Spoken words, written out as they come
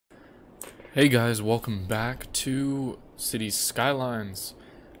Hey guys, welcome back to Cities Skylines.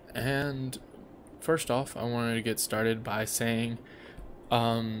 And first off, I wanted to get started by saying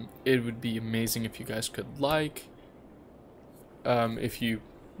it would be amazing if you guys could if you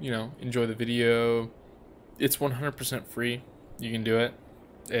enjoy the video. It's 100% free. You can do it.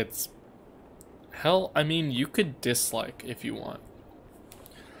 It's I mean, you could dislike if you want.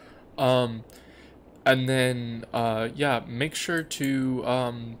 And then yeah, make sure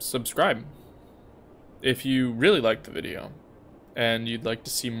to subscribe if you really like the video and you'd like to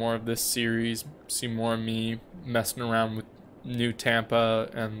see more of this series, see more of me messing around with new Tampa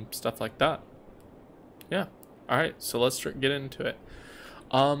and stuff like that. Yeah. All right, so let's get into it.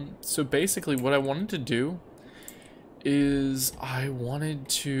 So basically what I wanted to do is I wanted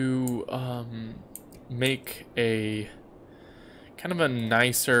to make a kind of a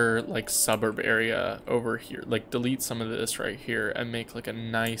nicer suburb area over here, delete some of this right here and make like a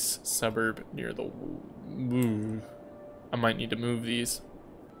nice suburb near the I might need to move these.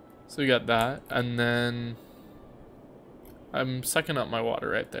 So we got that, and then I'm sucking up my water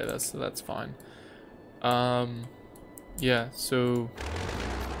right there. That's fine. Yeah, so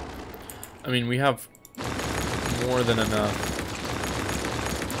I mean, we have more than enough,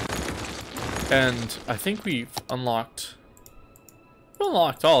 and I think we've unlocked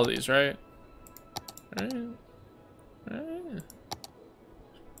all of these, right? Right. I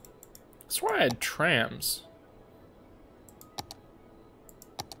swear I had trams.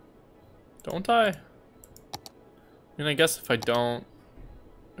 Don't I? I mean, I guess if I don't,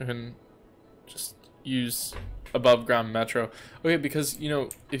 I can just use above ground metro. Okay, because,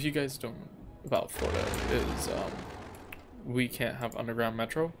 if you guys don't know about Florida, is, we can't have underground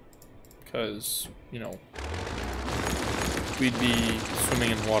metro because, we'd be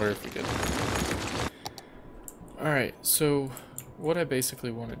swimming in water if we did. Alright, so what I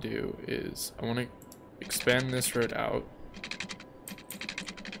basically want to do is I want to expand this road out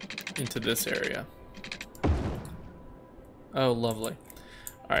into this area. Oh, lovely.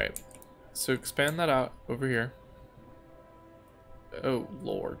 Alright, so expand that out over here. Oh,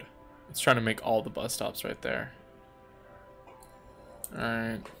 Lord. It's trying to make all the bus stops right there.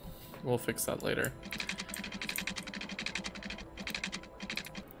 Alright, we'll fix that later.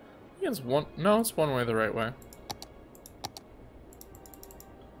 It's one. No, it's one way the right way.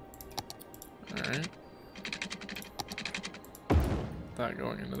 Alright. That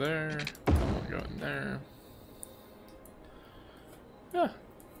going into there. That one going there. Yeah.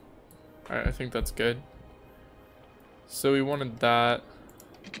 Alright, I think that's good. So we wanted that.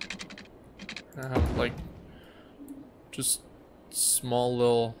 I have just small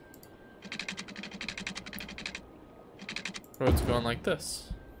little roads going like this.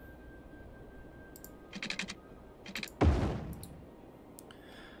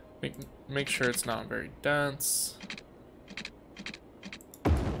 Make sure it's not very dense.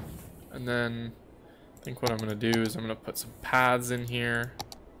 And then I think what I'm going to do is I'm going to put some paths in here.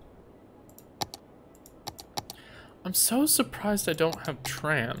 I'm so surprised I don't have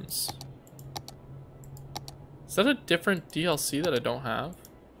trams. Is that a different DLC that I don't have?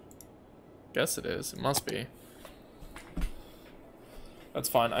 Guess it is. It must be. That's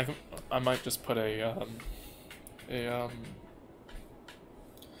fine. I might just put a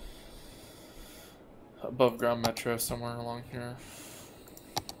above ground metro somewhere along here.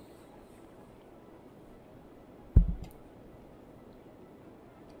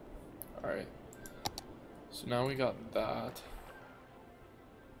 Alright. So now we got that.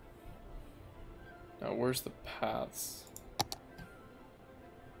 Now where's the paths?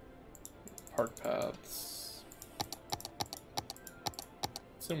 Park paths.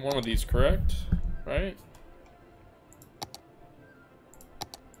 It's in one of these, correct? Right?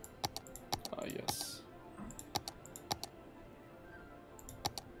 Yes.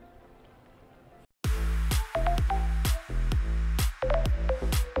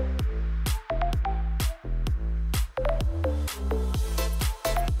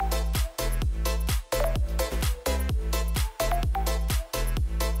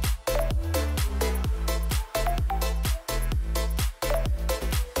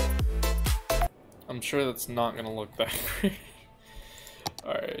 I'm sure that's not gonna look that great.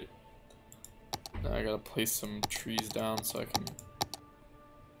 Alright. Now I gotta place some trees down so I can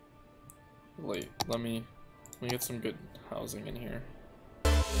let me get some good housing in here.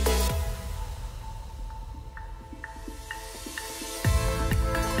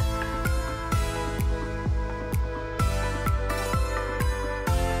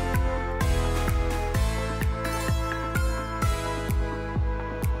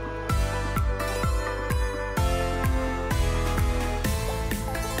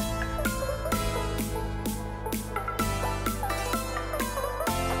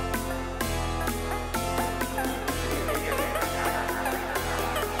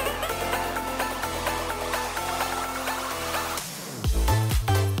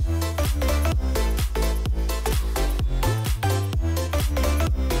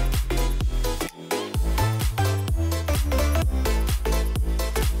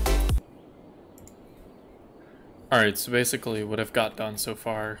 Alright, so basically what I've got done so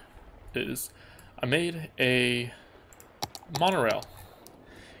far is I made a monorail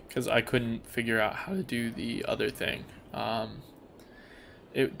because I couldn't figure out how to do the other thing.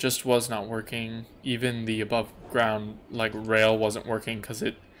 It just was not working. Even the above ground like rail wasn't working because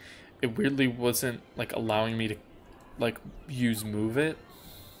it weirdly wasn't like allowing me to like use move it.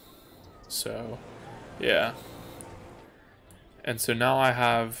 So yeah, and so now I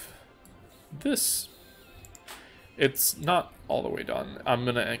have this. It's not all the way done. I'm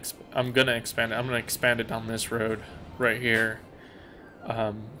gonna expand it. I'm gonna expand it down this road right here.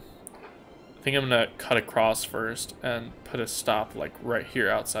 I think I'm gonna cut across first and put a stop like right here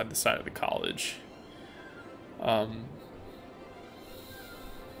outside the side of the college.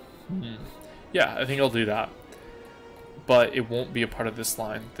 Yeah, I think I'll do that. But it won't be a part of this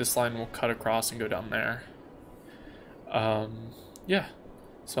line. This line will cut across and go down there. Yeah.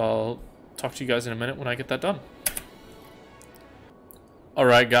 So I'll talk to you guys in a minute when I get that done.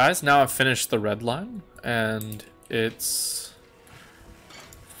 Alright guys, now I've finished the red line, and it's...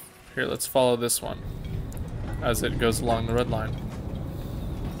 Here, let's follow this one as it goes along the red line.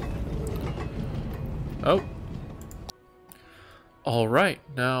 Oh. Alright,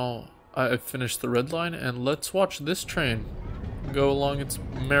 now I've finished the red line, and let's watch this train go along its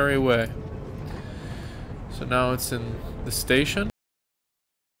merry way. So now it's in the station.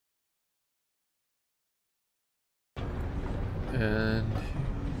 And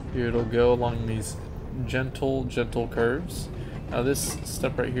here it'll go along these gentle curves. Now this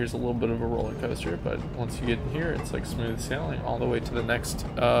step right here is a little bit of a roller coaster, but once you get in here, it's like smooth sailing all the way to the next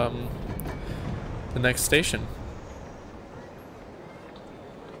station.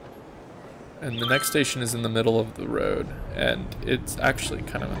 And the next station is in the middle of the road, and it's actually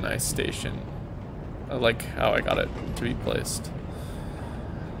kind of a nice station. I like how I got it to be placed.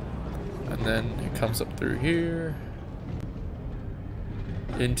 And then it comes up through here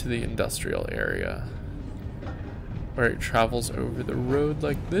into the industrial area, where it travels over the road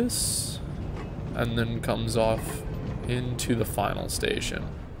like this and then comes off into the final station.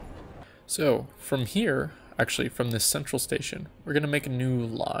 So from here, actually from this central station, we're gonna make a new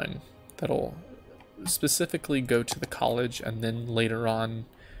line that'll specifically go to the college and then later on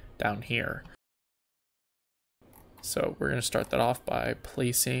down here. So we're gonna start that off by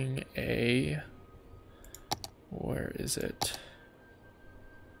placing a, where is it?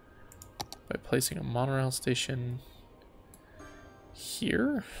 By placing a monorail station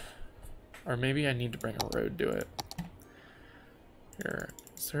here, or maybe I need to bring a road to it. Here,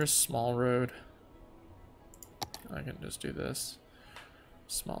 is there a small road? I can just do this.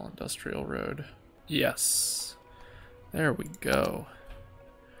 Small industrial road. Yes, there we go.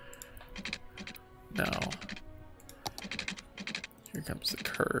 Now, here comes the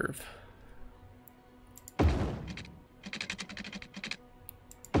curve.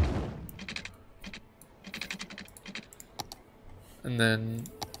 And then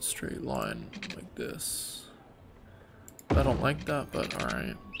straight line like this. I don't like that, but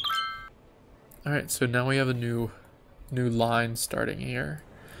alright. Alright, so now we have a new line starting here.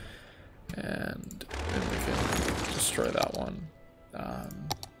 And then we can destroy that one.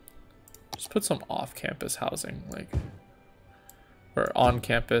 Just put some off-campus housing, like, or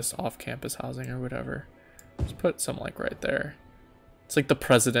on-campus, off-campus housing or whatever. Just put some like right there. It's like the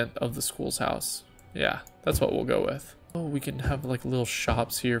president of the school's house. Yeah, that's what we'll go with. Oh, we can have like little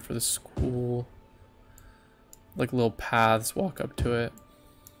shops here for the school. Like little paths walk up to it.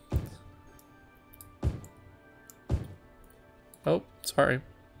 Oh, sorry.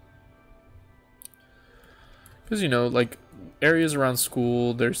 Because, you know, like areas around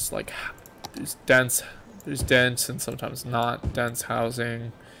school, there's like, there's dense and sometimes not dense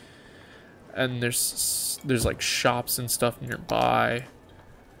housing. And there's like shops and stuff nearby.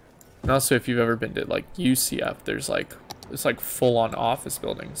 And also, if you've ever been to like UCF, there's like, it's like full-on office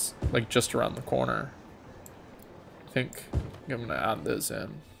buildings, like just around the corner. I think I'm gonna add those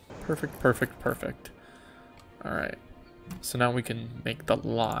in. Perfect, perfect, perfect. All right, so now we can make the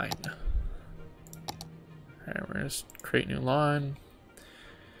line. All right, we're gonna just create new line,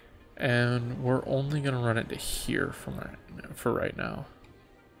 and we're only gonna run it to here for right now.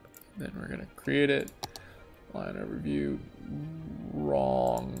 Then we're gonna create it. Line overview.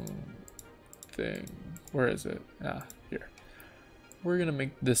 Wrong thing. Where is it? Ah, here. We're gonna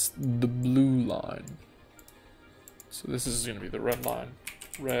make this the blue line. So this is gonna be the red line.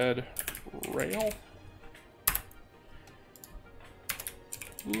 Red rail.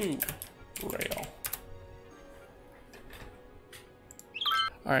 Blue rail.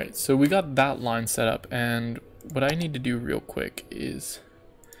 Alright, so we got that line set up, and what I need to do real quick is,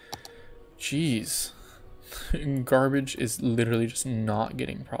 geez, garbage is literally just not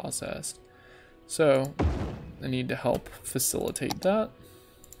getting processed. So I need to help facilitate that.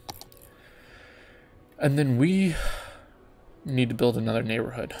 And then we need to build another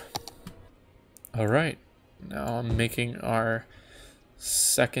neighborhood. All right, now I'm making our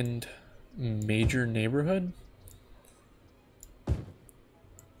second major neighborhood.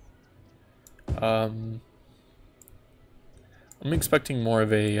 I'm expecting more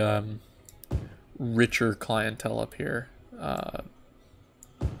of a richer clientele up here. I'm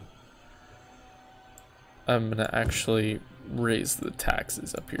gonna actually raise the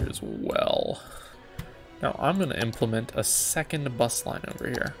taxes up here as well. Now I'm gonna implement a second bus line over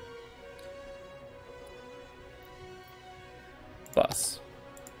here. Bus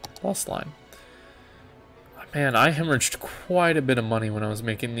line. Man, I hemorrhaged quite a bit of money when I was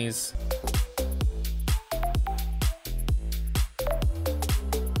making these.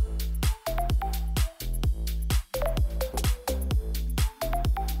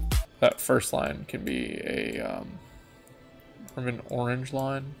 That first line can be a more of an orange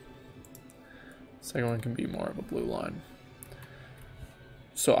line. Second one can be more of a blue line.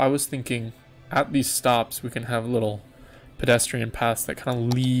 So I was thinking at these stops we can have little pedestrian paths that kind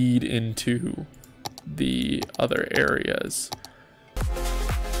of lead into the other areas.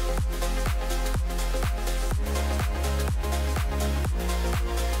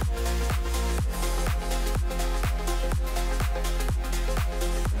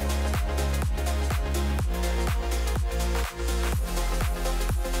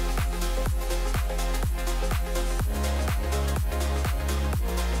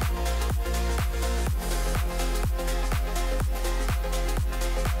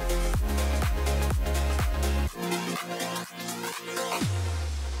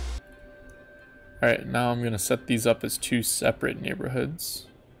 Alright, now I'm going to set these up as two separate neighborhoods.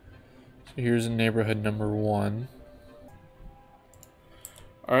 So here's neighborhood number 1.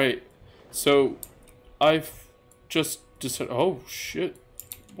 Alright, so I've just decided, oh shit,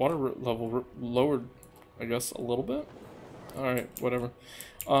 water level lowered, I guess, a little bit. Alright, whatever.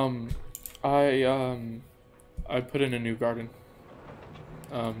 I put in a new garden.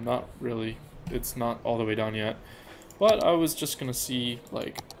 Not really, it's not all the way down yet. But I was just going to see,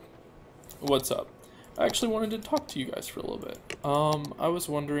 like, what's up. I actually wanted to talk to you guys for a little bit. I was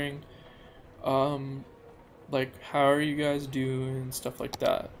wondering, like, how are you guys doing, stuff like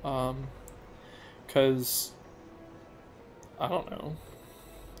that. Cause I don't know,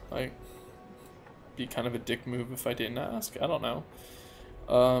 like, be kind of a dick move if I didn't ask. I don't know.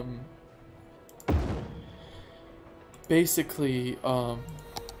 Basically, I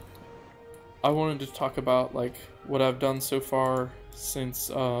wanted to talk about, like, what I've done so far since,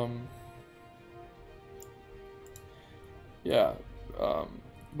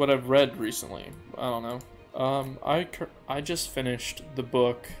 what I've read recently. I don't know. I just finished the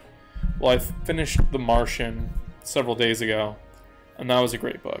book. Well, I finished The Martian several days ago, and that was a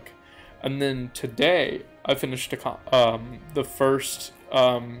great book. And then today I finished the first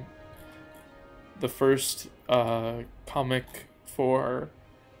comic for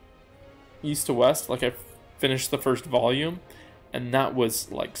East to West. Like, I finished the first volume, and that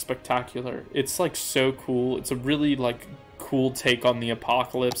was, like, spectacular. It's, like, so cool. It's a really, like, cool take on the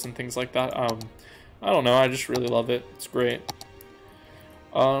apocalypse and things like that. I don't know, I just really love it. It's great.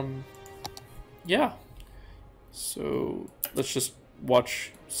 Yeah. So let's just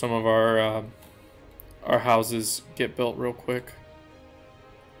watch some of our houses get built real quick.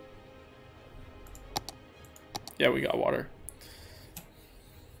 Yeah, we got water.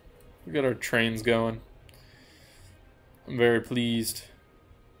 We got our trains going. I'm very pleased.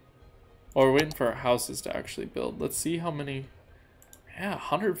 Oh, we're waiting for our houses to actually build. Let's see how many. Yeah,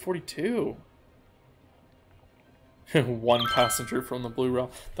 142. One passenger from the Blue Rail.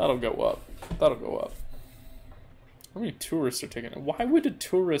 That'll go up. That'll go up. How many tourists are taking it? Why would a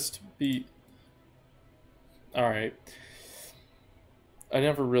tourist be... Alright. I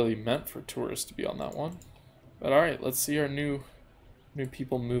never really meant for tourists to be on that one. But alright, let's see our new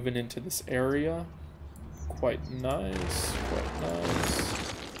people moving into this area. Quite nice. Quite nice.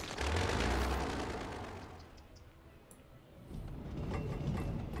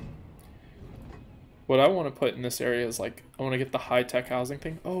 What I want to put in this area is, like, I want to get the high-tech housing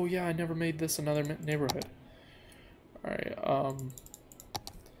thing. Oh yeah, I never made this another neighborhood. Alright,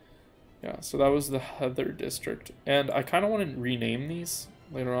 yeah, so that was the Heather District. And I kind of want to rename these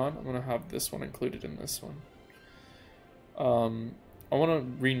later on. I'm going to have this one included in this one. I want to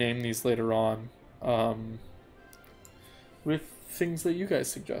rename these later on with things that you guys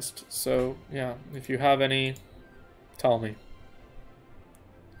suggest. So, yeah, if you have any, tell me.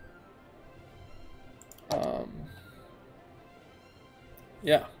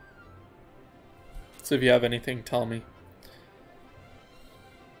 Yeah. So if you have anything, tell me.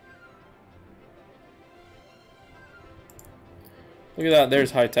 Look at that,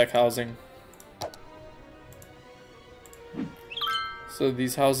 there's high-tech housing. So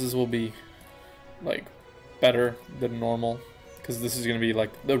these houses will be, like, better than normal, because this is going to be,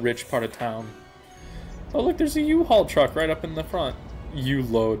 like, the rich part of town. Oh, look, there's a U-Haul truck right up in the front.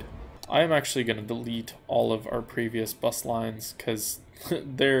 U-load. I am actually going to delete all of our previous bus lines, because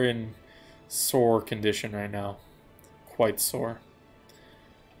they're in sore condition right now. Quite sore.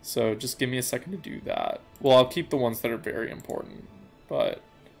 So just give me a second to do that. Well, I'll keep the ones that are very important, but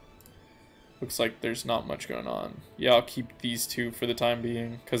looks like there's not much going on. Yeah, I'll keep these two for the time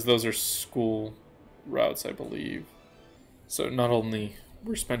being, because those are school routes, I believe. So not only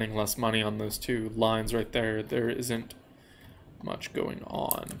we're spending less money on those two lines right there, there isn't much going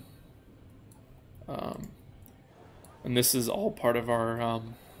on. And this is all part of our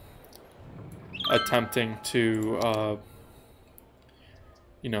attempting to,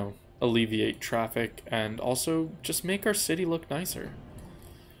 you know, alleviate traffic and also just make our city look nicer.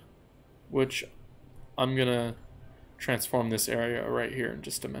 Which I'm gonna transform this area right here in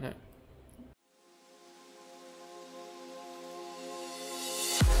just a minute.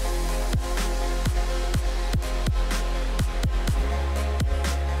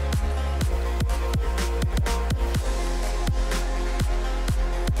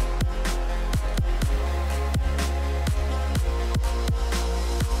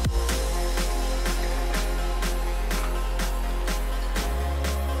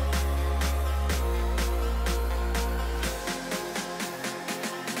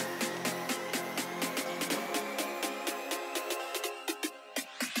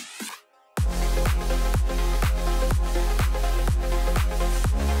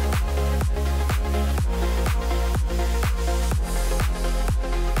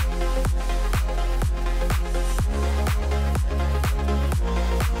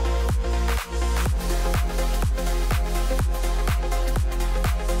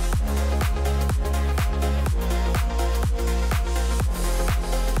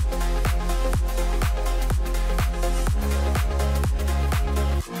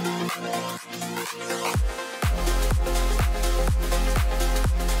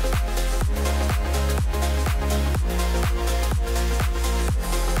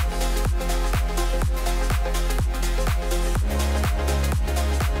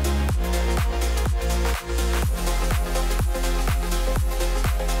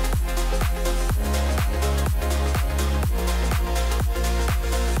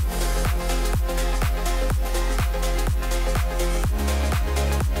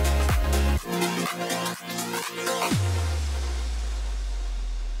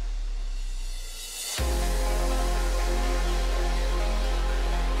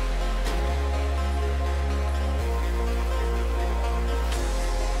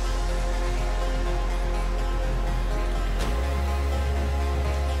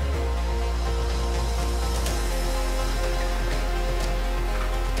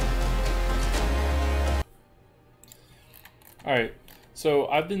 Alright, so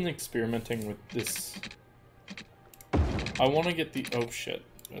I've been experimenting with this. I want to get the... Oh shit,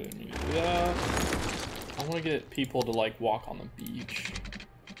 I didn't mean to do that. I want to get people to like walk on the beach.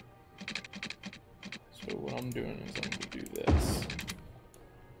 So what I'm doing is I'm going to do this.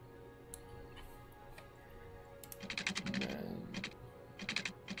 And then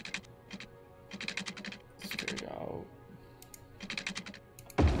straight out.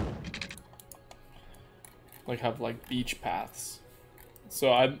 Like have like beach paths.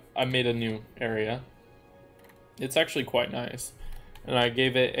 So I made a new area. It's actually quite nice, and I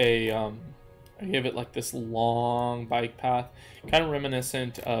gave it a I gave it like this long bike path, kind of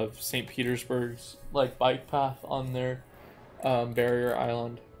reminiscent of St. Petersburg's like bike path on their barrier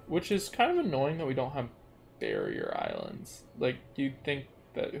island, which is kind of annoying that we don't have barrier islands. Like you'd think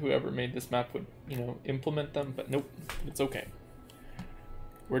that whoever made this map would, you know, implement them, but nope, it's okay.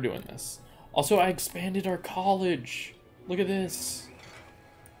 We're doing this. Also, I expanded our college. Look at this.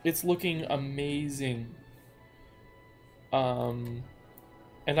 It's looking amazing. And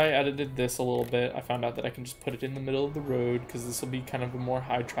I edited this a little bit. I found out that I can just put it in the middle of the road because this will be kind of a more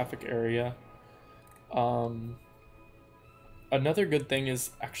high traffic area. Another good thing is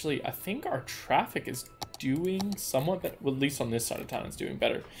actually I think our traffic is doing somewhat better. Well, at least on this side of town it's doing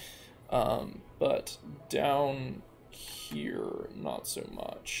better. But down here, not so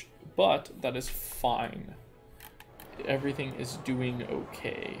much. But that is fine. Everything is doing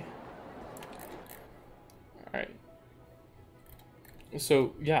okay. Alright.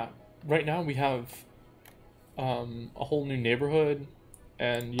 So, yeah. Right now we have a whole new neighborhood.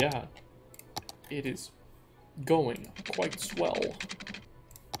 And yeah, it is going quite swell.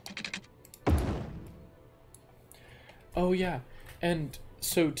 Oh yeah, and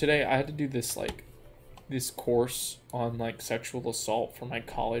so today I had to do this this course on like sexual assault for my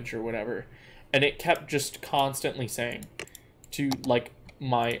college or whatever, and it kept just constantly saying to like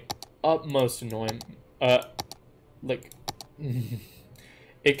my utmost annoyance, like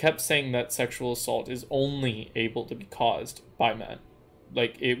it kept saying that sexual assault is only able to be caused by men.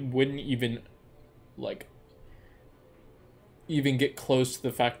 Like it wouldn't even get close to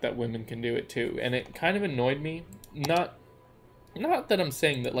the fact that women can do it too, and it kind of annoyed me. Not that I'm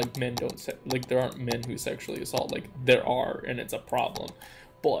saying that like men don't like there aren't men who sexually assault, like there are, and it's a problem,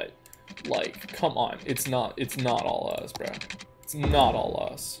 but like come on, it's not all us, bro. It's not all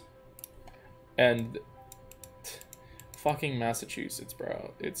us. And fucking Massachusetts,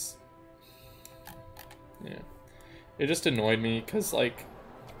 bro. It's yeah. It just annoyed me because like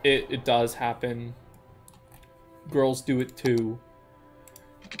it does happen. Girls do it too,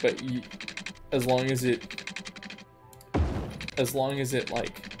 but as long as it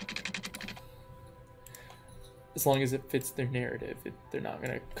fits their narrative, they're not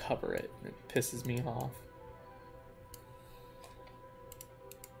gonna cover it. It pisses me off.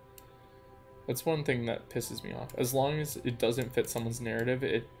 That's one thing that pisses me off. As long as it doesn't fit someone's narrative,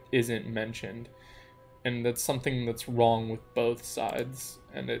 it isn't mentioned, and that's something that's wrong with both sides,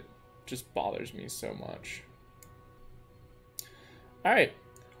 and it just bothers me so much. Alright,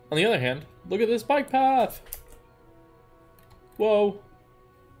 on the other hand, look at this bike path! Whoa!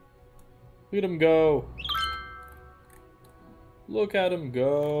 Look at him go! Look at him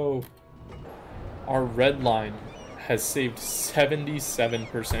go! Our red line has saved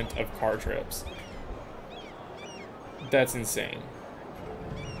 77% of car trips. That's insane.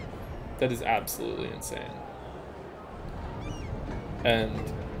 That is absolutely insane. And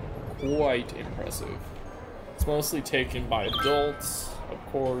quite impressive. It's mostly taken by adults, of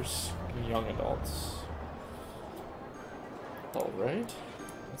course, and young adults. Alright,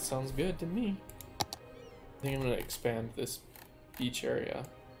 that sounds good to me. I think I'm going to expand this beach area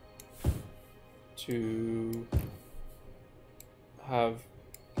to have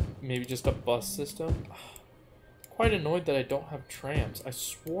maybe just a bus system. Quite annoyed that I don't have trams. I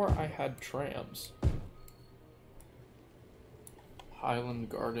swore I had trams. Highland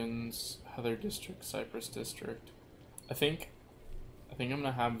Gardens, Heather District, Cypress District. I think I'm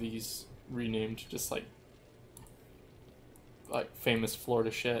gonna have these renamed to just like famous Florida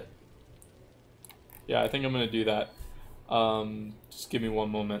shit. Yeah, I think I'm gonna do that. Just give me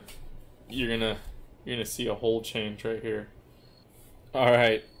one moment. You're gonna see a whole change right here. All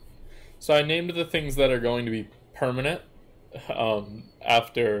right. So I named the things that are going to be permanent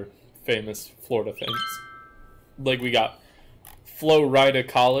after famous Florida things. Like we got Florida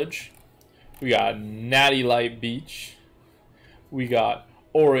College, we got Natty Light Beach, we got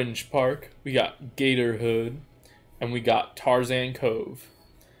Orange Park, we got Gator Hood, and we got Tarzan Cove.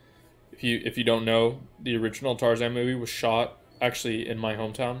 If you don't know, the original Tarzan movie was shot actually in my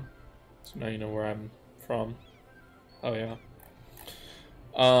hometown, so now you know where I'm from. Oh yeah.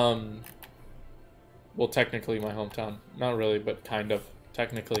 Well, technically my hometown, not really, but kind of.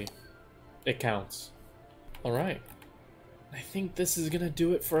 Technically, it counts. All right. I think this is gonna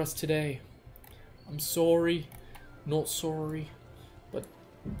do it for us today. I'm sorry, not sorry, but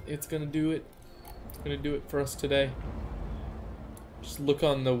it's gonna do it. It's gonna do it for us today. Just look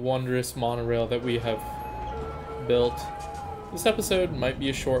on the wondrous monorail that we have built. This episode might be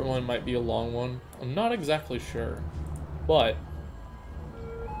a short one, might be a long one. I'm not exactly sure, but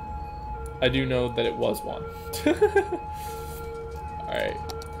I do know that it was one. Alright.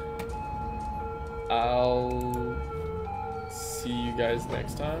 I'll see you guys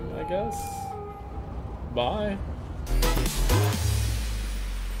next time, I guess. Bye.